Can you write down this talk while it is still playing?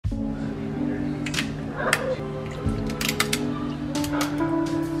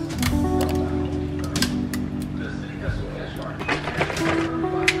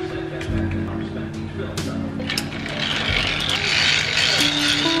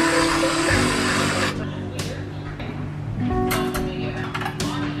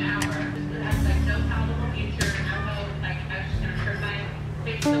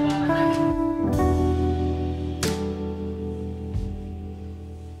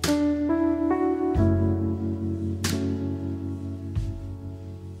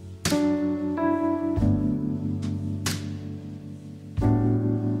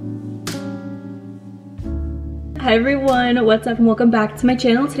Hi everyone, what's up and welcome back to my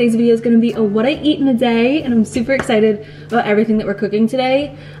channel. Today's video is going to be a what I eat in a day, and I'm super excited about everything that we're cooking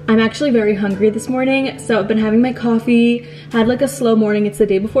today. I'm actually very hungry this morning, so I've been having my coffee, had like a slow morning. It's the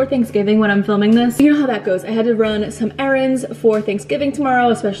day before Thanksgiving when I'm filming this. You know how that goes. I had to run some errands for Thanksgiving tomorrow,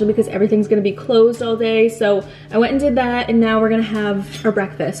 especially because everything's going to be closed all day. So I went and did that, and now we're going to have our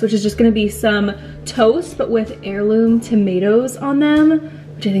breakfast, which is just going to be some toast but with heirloom tomatoes on them,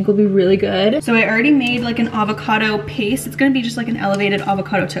 which I think will be really good. So I already made like an avocado paste. It's gonna be just like an elevated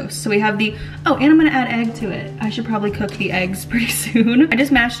avocado toast. So we have the, oh, and I'm gonna add egg to it. I should probably cook the eggs pretty soon. I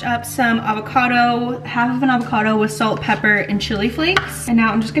just mashed up some avocado, half of an avocado with salt, pepper, and chili flakes. And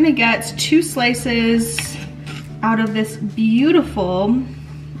now I'm just gonna get 2 slices out of this beautiful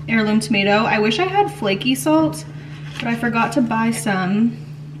heirloom tomato. I wish I had flaky salt, but I forgot to buy some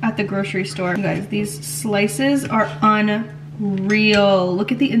at the grocery store. You guys, these slices are unreal.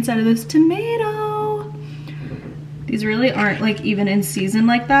 Look at the inside of this tomato. These really aren't like even in season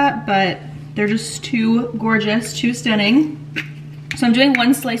like that, but they're just too gorgeous, too stunning. So I'm doing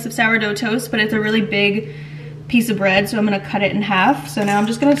 1 slice of sourdough toast, but it's a really big piece of bread, so I'm gonna cut it in half. So now I'm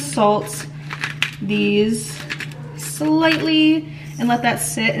just gonna salt these slightly and let that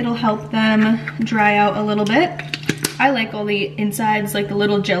sit. It'll help them dry out a little bit. I like all the insides, like the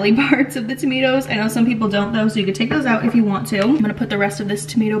little jelly parts of the tomatoes. I know some people don't though, so you can take those out if you want to. I'm gonna put the rest of this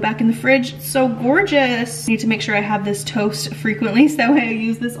tomato back in the fridge. It's so gorgeous. I need to make sure I have this toast frequently so that way I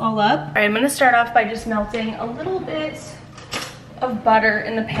use this all up. All right, I'm gonna start off by just melting a little bit of butter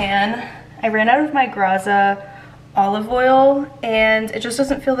in the pan. I ran out of my Graza olive oil and it just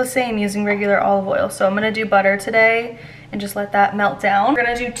doesn't feel the same using regular olive oil. So I'm gonna do butter today and just let that melt down. We're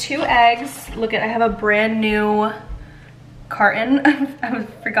gonna do 2 eggs. Look at, I have a brand new carton, I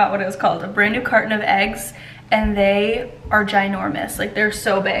forgot what it was called, a brand new carton of eggs, and they are ginormous. Like, they're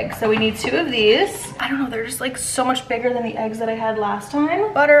so big. So we need 2 of these. I don't know, they're just like so much bigger than the eggs that I had last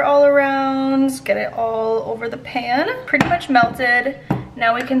time. Butter all around, get it all over the pan. Pretty much melted.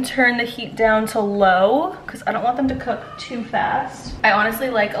 Now we can turn the heat down to low because I don't want them to cook too fast. I honestly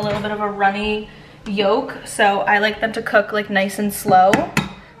like a little bit of a runny yolk, so I like them to cook like nice and slow.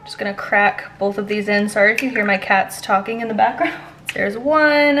 Just gonna crack both of these in. Sorry if you hear my cats talking in the background. There's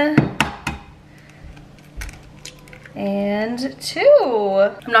 1 and 2.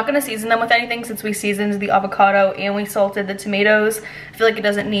 I'm not gonna season them with anything since we seasoned the avocado and we salted the tomatoes. I feel like it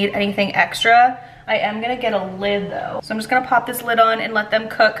doesn't need anything extra. I am gonna get a lid though. So I'm just gonna pop this lid on and let them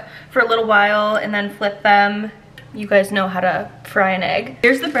cook for a little while and then flip them. You guys know how to fry an egg.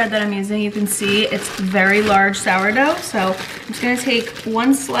 Here's the bread that I'm using. You can see it's very large sourdough. So I'm just gonna take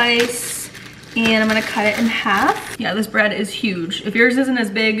 1 slice and I'm gonna cut it in half. Yeah, this bread is huge. If yours isn't as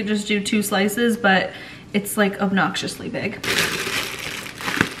big, just do 2 slices, but it's like obnoxiously big.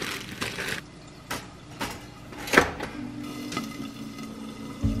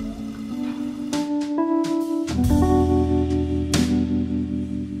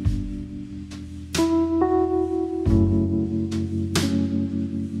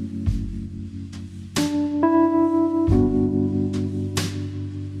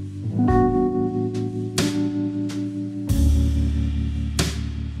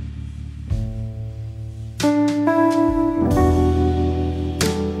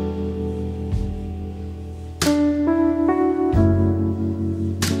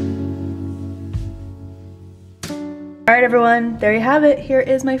 All right, everyone, there you have it. Here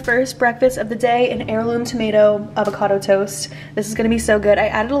is my first breakfast of the day, an heirloom tomato avocado toast. This is gonna be so good. I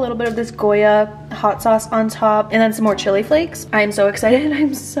added a little bit of this Goya hot sauce on top and then some more chili flakes. I am so excited.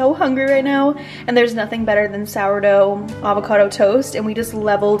 I'm so hungry right now. And there's nothing better than sourdough avocado toast. And we just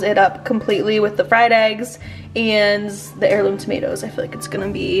leveled it up completely with the fried eggs and the heirloom tomatoes. I feel like it's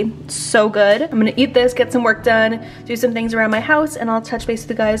gonna be so good. I'm gonna eat this, get some work done, do some things around my house, and I'll touch base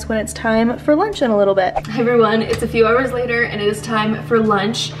with you guys when it's time for lunch in a little bit. Hi everyone, it's a few hours later and it is time for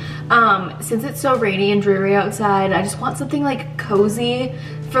lunch. Since it's so rainy and dreary outside, I just want something like cozy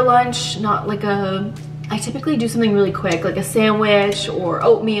for lunch, not like I typically do something really quick, like a sandwich or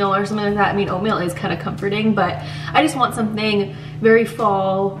oatmeal or something like that. I mean, oatmeal is kind of comforting, but I just want something very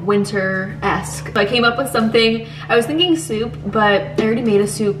fall, winter-esque. So I came up with something. I was thinking soup, but I already made a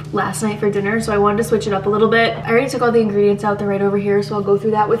soup last night for dinner, so I wanted to switch it up a little bit. I already took all the ingredients out, they're right over here, so I'll go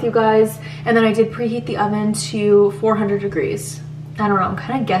through that with you guys. And then I did preheat the oven to 400 degrees. I don't know, I'm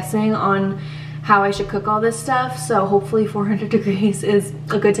kind of guessing on how I should cook all this stuff. So hopefully 400 degrees is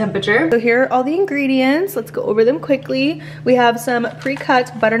a good temperature. So here are all the ingredients. Let's go over them quickly. We have some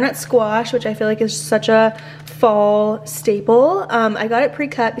pre-cut butternut squash, which I feel like is such a fall staple. I got it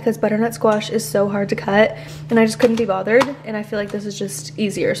pre-cut because butternut squash is so hard to cut and I just couldn't be bothered, and I feel like this is just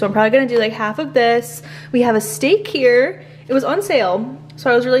easier. So I'm probably gonna do like half of this. We have a steak here. It was on sale,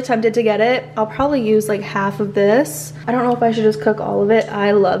 so I was really tempted to get it. I'll probably use like half of this. I don't know if I should just cook all of it.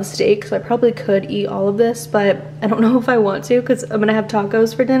 I love steak, so I probably could eat all of this, but I don't know if I want to because I'm gonna have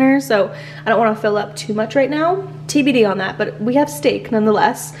tacos for dinner, so I don't want to fill up too much right now. TBD on that, but we have steak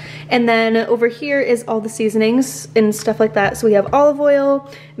nonetheless. And then over here is all the seasonings and stuff like that. So we have olive oil,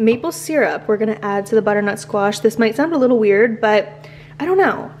 maple syrup we're gonna add to the butternut squash. This might sound a little weird, but I don't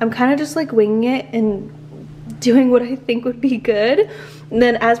know. I'm kind of just like winging it and doing what I think would be good. And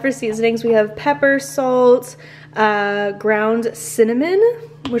then as for seasonings, we have pepper, salt, ground cinnamon,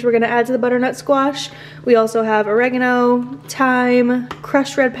 which we're gonna add to the butternut squash. We also have oregano, thyme,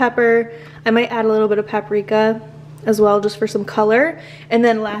 crushed red pepper. I might add a little bit of paprika as well, just for some color. And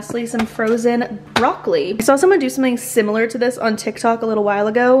then lastly, some frozen broccoli. I saw someone do something similar to this on TikTok a little while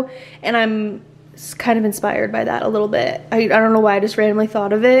ago, and I'm kind of inspired by that a little bit. I don't know why, I just randomly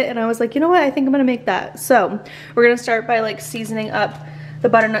thought of it and I was like, you know what, I think I'm gonna make that. So we're gonna start by like seasoning up the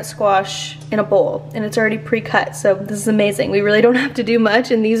butternut squash in a bowl, and it's already pre-cut, so this is amazing. We really don't have to do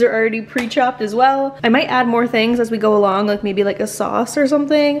much, and these are already pre-chopped as well. I might add more things as we go along, like maybe like a sauce or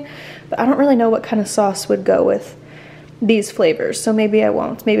something, but I don't really know what kind of sauce would go with these flavors, so maybe I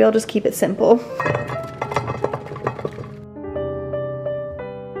won't. Maybe I'll just keep it simple.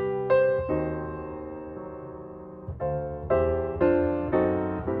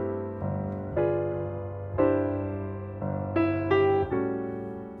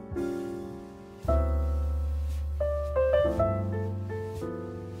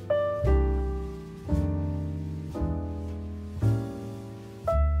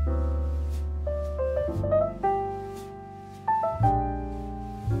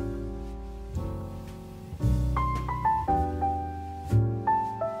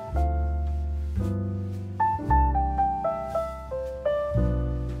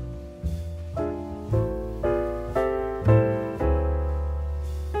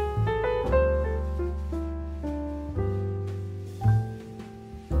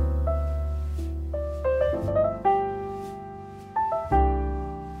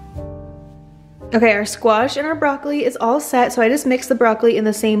 Okay, our squash and our broccoli is all set, so I just mixed the broccoli in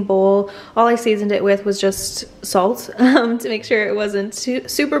the same bowl. All I seasoned it with was just salt to make sure it wasn't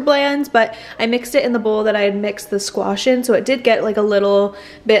super bland, but I mixed it in the bowl that I had mixed the squash in, so it did get like a little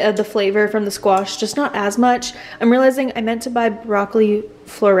bit of the flavor from the squash, just not as much. I'm realizing I meant to buy broccoli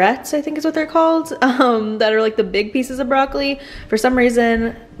florets, I think is what they're called, that are like the big pieces of broccoli. For some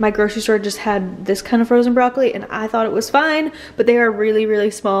reason, my grocery store just had this kind of frozen broccoli and I thought it was fine, but they are really,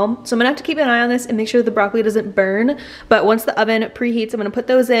 really small. So I'm gonna have to keep an eye on this and make sure the broccoli doesn't burn. But once the oven preheats, I'm gonna put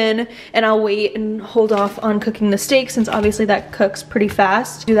those in, and I'll wait and hold off on cooking the steak since obviously that cooks pretty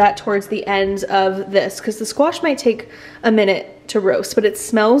fast. Do that towards the end of this because the squash might take a minute to roast, but it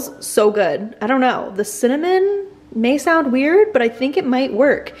smells so good. I don't know, the cinnamon may sound weird, but I think it might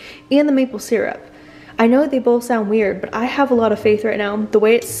work. And the maple syrup. I know they both sound weird, but I have a lot of faith right now. The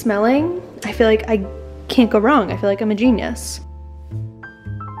way it's smelling, I feel like I can't go wrong. I feel like I'm a genius.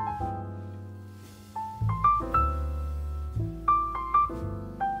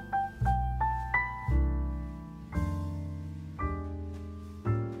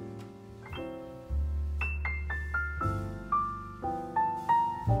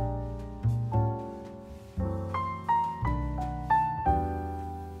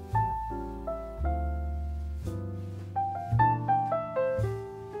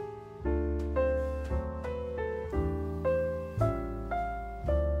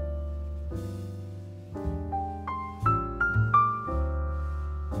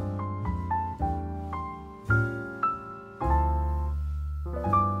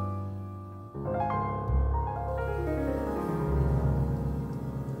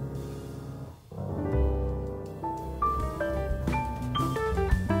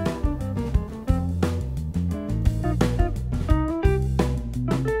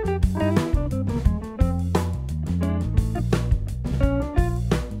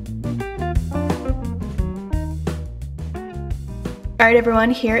 Alright everyone,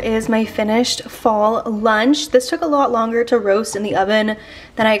 here is my finished fall lunch. This took a lot longer to roast in the oven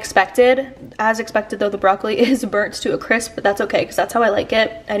than I expected. As expected though, the broccoli is burnt to a crisp, but that's okay because that's how I like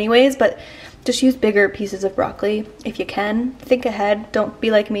it anyways. But just use bigger pieces of broccoli if you can. Think ahead, don't be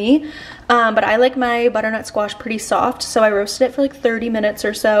like me. But I like my butternut squash pretty soft, so I roasted it for like 30 minutes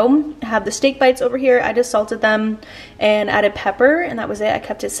or so. I have the steak bites over here. I just salted them and added pepper, and that was it. I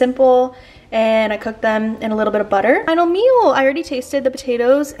kept it simple, and I cooked them in a little bit of butter. Final meal, I already tasted the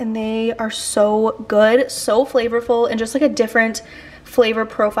potatoes, and they are so good, so flavorful, and just like a different flavor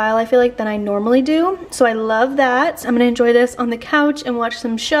profile, I feel like, than I normally do. So I love that. I'm gonna enjoy this on the couch and watch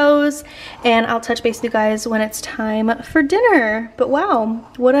some shows, and I'll touch base with you guys when it's time for dinner. But wow,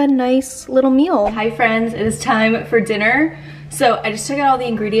 what a nice little meal. Hi friends, it is time for dinner. So I just took out all the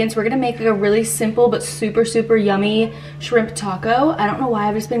ingredients. We're gonna make like a really simple but super, super yummy shrimp taco. I don't know why,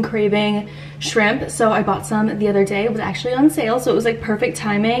 I've just been craving shrimp. So I bought some the other day. It was actually on sale, so it was like perfect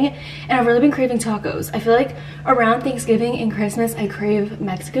timing. And I've really been craving tacos. I feel like around Thanksgiving and Christmas, I crave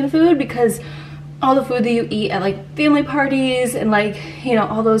Mexican food because all the food that you eat at like family parties and like, you know,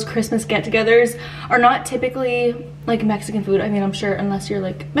 all those Christmas get-togethers are not typically like Mexican food. I mean, I'm sure unless you're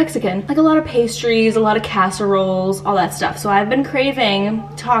like Mexican. Like a lot of pastries, a lot of casseroles, all that stuff. So I've been craving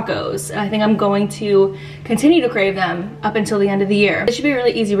tacos, and I think I'm going to continue to crave them up until the end of the year. It should be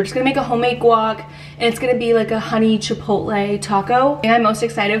really easy. We're just gonna make a homemade guac, and it's gonna be like a honey chipotle taco. The thing I'm most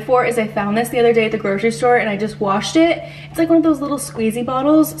excited for is I found this the other day at the grocery store, and I just washed it. It's like one of those little squeezy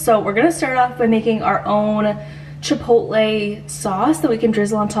bottles. So we're gonna start off by making our own chipotle sauce that we can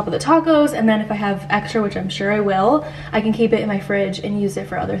drizzle on top of the tacos, and then if I have extra, which I'm sure I will, I can keep it in my fridge and use it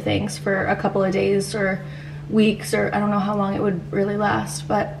for other things for a couple of days or weeks, or I don't know how long it would really last,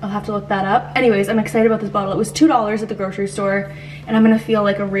 but I'll have to look that up. Anyways, I'm excited about this bottle. It was $2 at the grocery store, and I'm gonna feel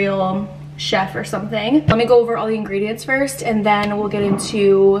like a real chef or something. Let me go over all the ingredients first, and then we'll get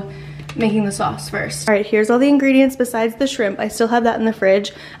into making the sauce first. All right, here's all the ingredients besides the shrimp. I still have that in the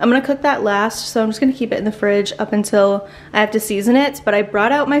fridge. I'm gonna cook that last, so I'm just gonna keep it in the fridge up until I have to season it. But I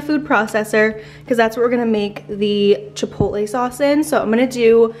brought out my food processor because that's what we're gonna make the chipotle sauce in. So I'm gonna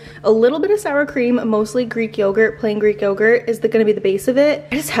do a little bit of sour cream, mostly Greek yogurt. Plain Greek yogurt is gonna be the base of it.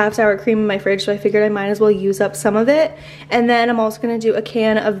 I just have sour cream in my fridge, so I figured I might as well use up some of it. And then I'm also gonna do a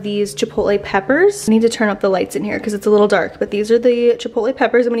can of these chipotle peppers. I need to turn up the lights in here because it's a little dark, but these are the chipotle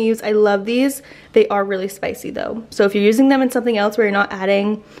peppers I'm gonna use. I love these. They are really spicy though. So if you're using them in something else where you're not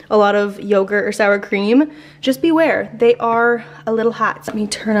adding a lot of yogurt or sour cream, just beware. They are a little hot. Let me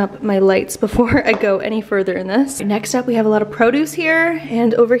turn up my lights before I go any further in this. Next up, we have a lot of produce here,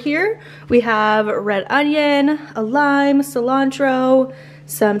 and over here we have red onion, a lime, cilantro,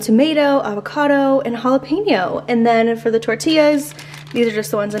 some tomato, avocado, and jalapeno. And then for the tortillas, these are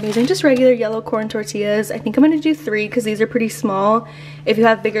just the ones I'm using, just regular yellow corn tortillas. I think I'm gonna do 3 because these are pretty small. If you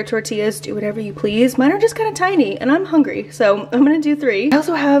have bigger tortillas, do whatever you please. Mine are just kind of tiny, and I'm hungry, so I'm gonna do 3. I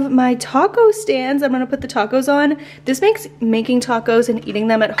also have my taco stands I'm gonna put the tacos on. This makes making tacos and eating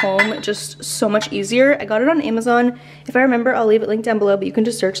them at home just so much easier. I got it on Amazon. If I remember, I'll leave it linked down below, but you can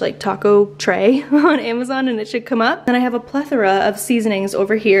just search like taco tray on Amazon and it should come up. Then I have a plethora of seasonings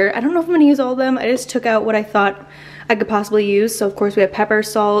over here. I don't know if I'm gonna use all of them. I just took out what I thought I could possibly use. So of course we have pepper,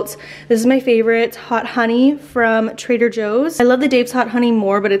 salt. This is my favorite, hot honey from Trader Joe's. I love the Dave's hot honey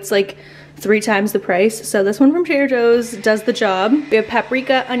more, but it's like 3 times the price. So this one from Trader Joe's does the job. We have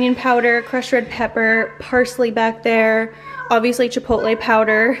paprika, onion powder, crushed red pepper, parsley back there, obviously chipotle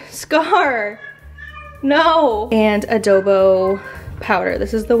powder, Scar, no, and adobo powder.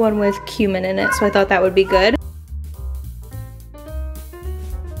 This is the one with cumin in it, so I thought that would be good.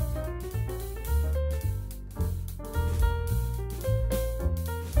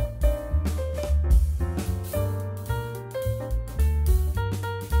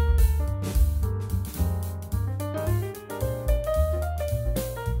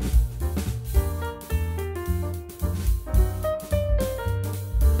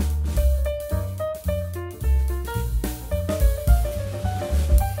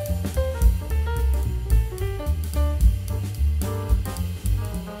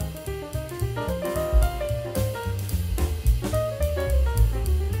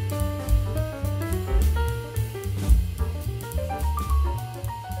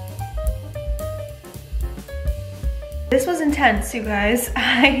 This was intense, you guys.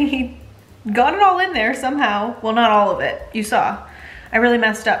 I got it all in there somehow. Well, not all of it, you saw. I really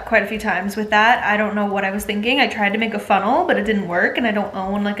messed up quite a few times with that. I don't know what I was thinking. I tried to make a funnel, but it didn't work, and I don't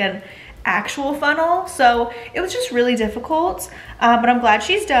own like an actual funnel, so it was just really difficult. But I'm glad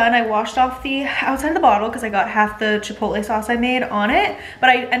she's done. I washed off the outside of the bottle because I got half the chipotle sauce I made on it, but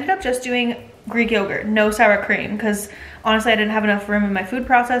I ended up just doing Greek yogurt, no sour cream, because honestly I didn't have enough room in my food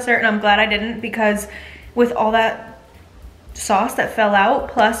processor, and I'm glad I didn't, because with all that sauce that fell out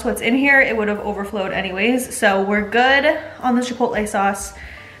plus what's in here, it would have overflowed anyways. So we're good on the chipotle sauce.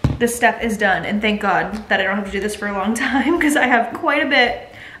 this step is done, and thank God that I don't have to do this for a long time because I have quite a bit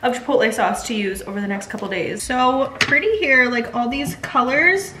of chipotle sauce to use over the next couple days. So pretty here, like all these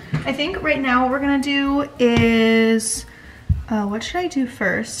colors. I think right now what we're gonna do is, what should I do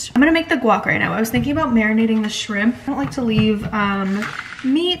first? I'm gonna make the guac right now. I was thinking about marinating the shrimp. I don't like to leave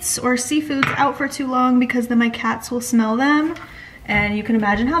meats or seafoods out for too long because then my cats will smell them, and you can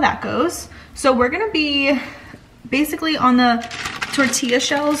imagine how that goes. So we're gonna be basically on the tortilla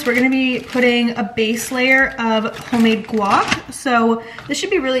shells, we're gonna be putting a base layer of homemade guac. So this should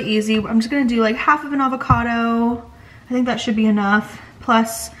be really easy. I'm just gonna do like half of an avocado. I think that should be enough.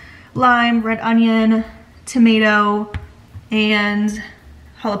 Plus lime, red onion, tomato, and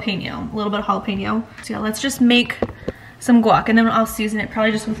jalapeno, a little bit of jalapeno. So yeah, let's just make some guac, and then I'll season it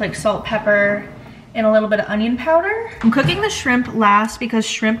probably just with like salt, pepper, and a little bit of onion powder. I'm cooking the shrimp last because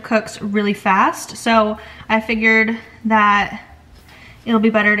shrimp cooks really fast. So I figured that it'll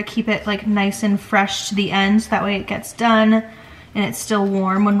be better to keep it like nice and fresh to the end. So that way it gets done and it's still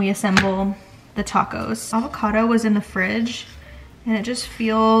warm when we assemble the tacos. Avocado was in the fridge and it just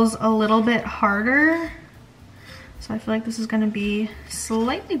feels a little bit harder. So I feel like this is gonna be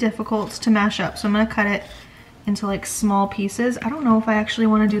slightly difficult to mash up. So I'm gonna cut it into like small pieces. I don't know if I actually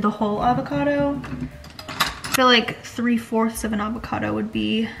wanna do the whole avocado. I feel like 3/4 of an avocado would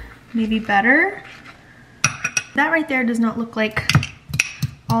be maybe better. That right there does not look like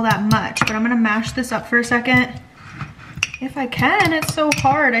all that much, but I'm gonna mash this up for a second. If I can, it's so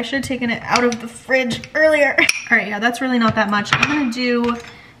hard. I should have taken it out of the fridge earlier. All right, yeah, that's really not that much. I'm gonna do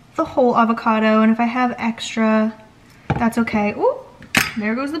the whole avocado, and if I have extra, that's okay. Ooh,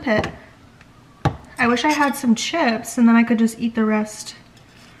 there goes the pit. I wish I had some chips and then I could just eat the rest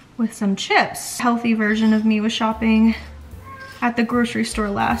with some chips. Healthy version of me was shopping at the grocery store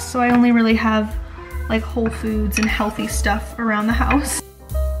last, so I only really have like Whole Foods and healthy stuff around the house.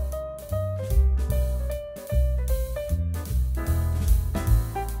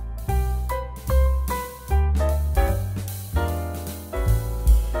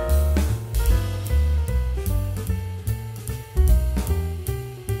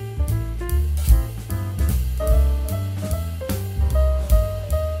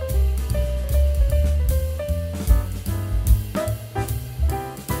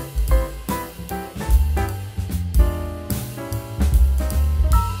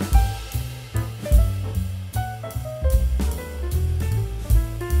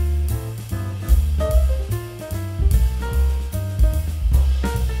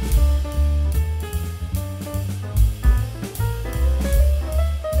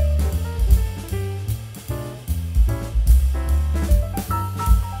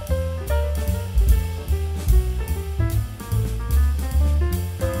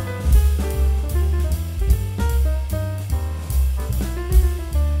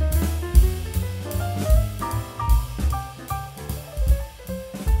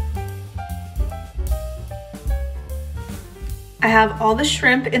 I have all the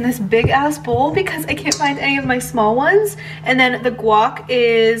shrimp in this big ass bowl because I can't find any of my small ones. And then the guac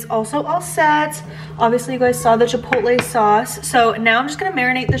is also all set. Obviously you guys saw the chipotle sauce. So now I'm just gonna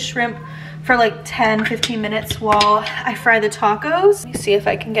marinate the shrimp for like 10-15 minutes while I fry the tacos. Let me see if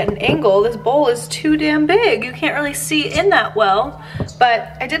I can get an angle. This bowl is too damn big. You can't really see in that well,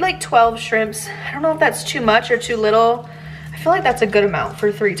 but I did like 12 shrimps. I don't know if that's too much or too little. I feel like that's a good amount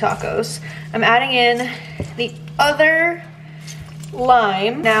for 3 tacos. I'm adding in the other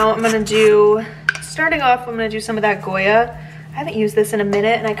lime. Now I'm gonna do, starting off, I'm gonna do some of that Goya. I haven't used this in a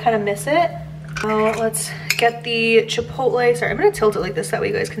minute and I kind of miss it. Let's get the chipotle, sorry, I'm gonna tilt it like this, that way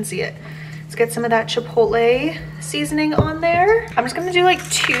you guys can see it. Let's get some of that chipotle seasoning on there. I'm just gonna do like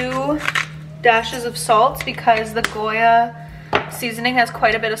 2 dashes of salt because the Goya seasoning has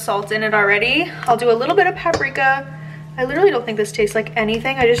quite a bit of salt in it already. I'll do a little bit of paprika. I literally don't think this tastes like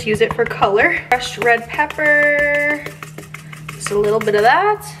anything. I just use it for color. Crushed red pepper. Just a little bit of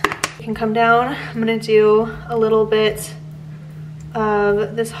that. You can come down. I'm gonna do a little bit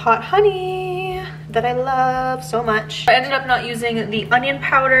of this hot honey that I love so much. I ended up not using the onion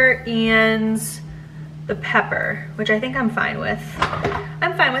powder and the pepper, which I think I'm fine with.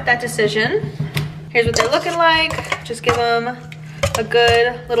 I'm fine with that decision. Here's what they're looking like. Just give them a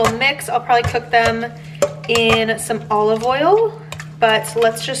good little mix. I'll probably cook them in some olive oil, but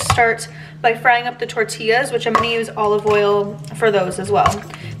let's just start by frying up the tortillas, which I'm gonna use olive oil for those as well.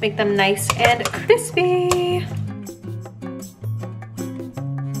 Make them nice and crispy.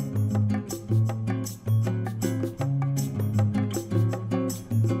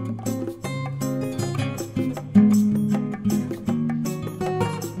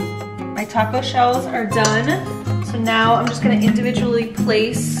 My taco shells are done. So now I'm just gonna individually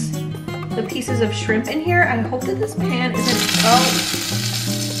place the pieces of shrimp in here. I hope that this pan isn't, oh.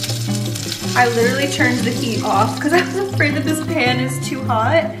 I literally turned the heat off because I was afraid that this pan is too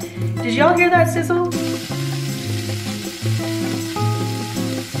hot. Did y'all hear that sizzle?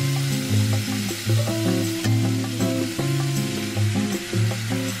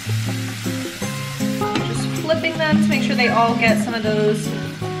 Just flipping them to make sure they all get some of those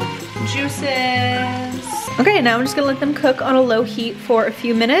juices. Okay, now I'm just gonna let them cook on a low heat for a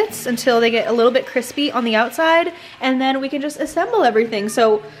few minutes until they get a little bit crispy on the outside, and then we can just assemble everything.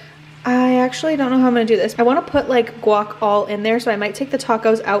 So I actually don't know how I'm gonna do this. I wanna put like guac all in there, so I might take the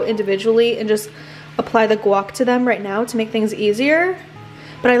tacos out individually and just apply the guac to them right now to make things easier.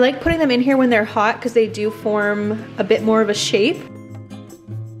 But I like putting them in here when they're hot because they do form a bit more of a shape.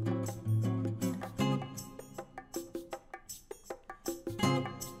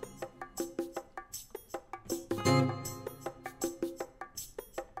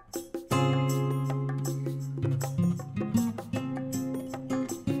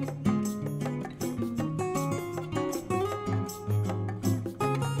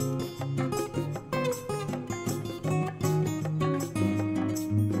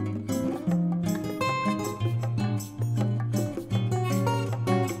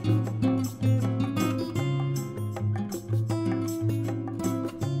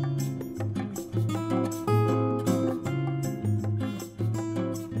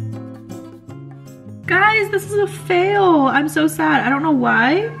 Guys, this is a fail. I'm so sad. I don't know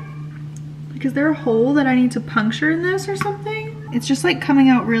why. Like, is there a hole that I need to puncture in this or something? It's just like coming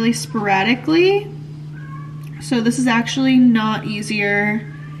out really sporadically. So this is actually not easier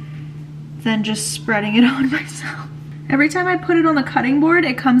than just spreading it on myself. Every time I put it on the cutting board,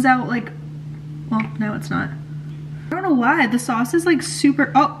 it comes out like, well, no, it's not. I don't know why. The sauce is like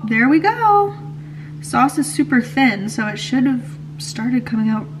super, oh, there we go. Sauce is super thin, so it should have started coming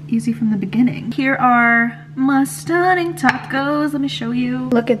out easy from the beginning. Here are my stunning tacos. Let me show you.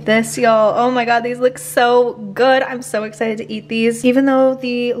 Look at this, y'all. Oh my God, these look so good. I'm so excited to eat these. Even though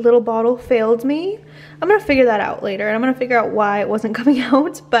the little bottle failed me, I'm gonna figure that out later, and I'm gonna figure out why it wasn't coming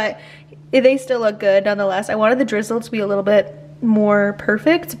out, but they still look good nonetheless. I wanted the drizzle to be a little bit more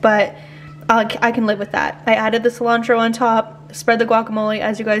perfect, but I can live with that. I added the cilantro on top, spread the guacamole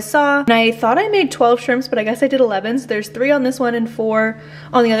as you guys saw, and I thought I made 12 shrimps, but I guess I did 11. So there's 3 on this one and 4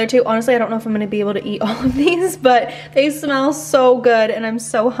 on the other 2. Honestly, I don't know if I'm gonna be able to eat all of these, but they smell so good and I'm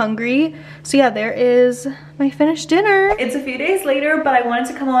so hungry. So yeah, there is my finished dinner. It's a few days later, but I wanted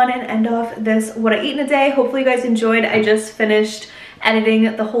to come on and end off this what I eat in a day. Hopefully you guys enjoyed. I just finished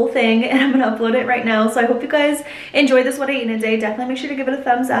editing the whole thing and I'm gonna upload it right now. So I hope you guys enjoyed this what I eat in a day. Definitely make sure to give it a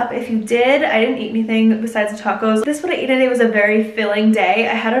thumbs up if you did. I didn't eat anything besides the tacos. This what I ate in a day was a very filling day.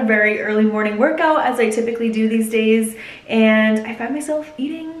 I had a very early morning workout as I typically do these days, and I found myself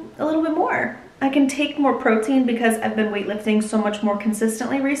eating a little bit more. I can take more protein because I've been weightlifting so much more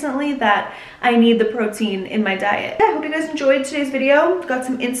consistently recently that I need the protein in my diet. I hope you guys enjoyed today's video. Got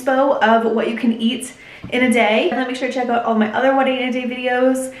some inspo of what you can eat in a day. And then make sure to check out all my other what I eat in a day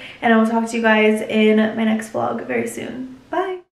videos, and I will talk to you guys in my next vlog very soon.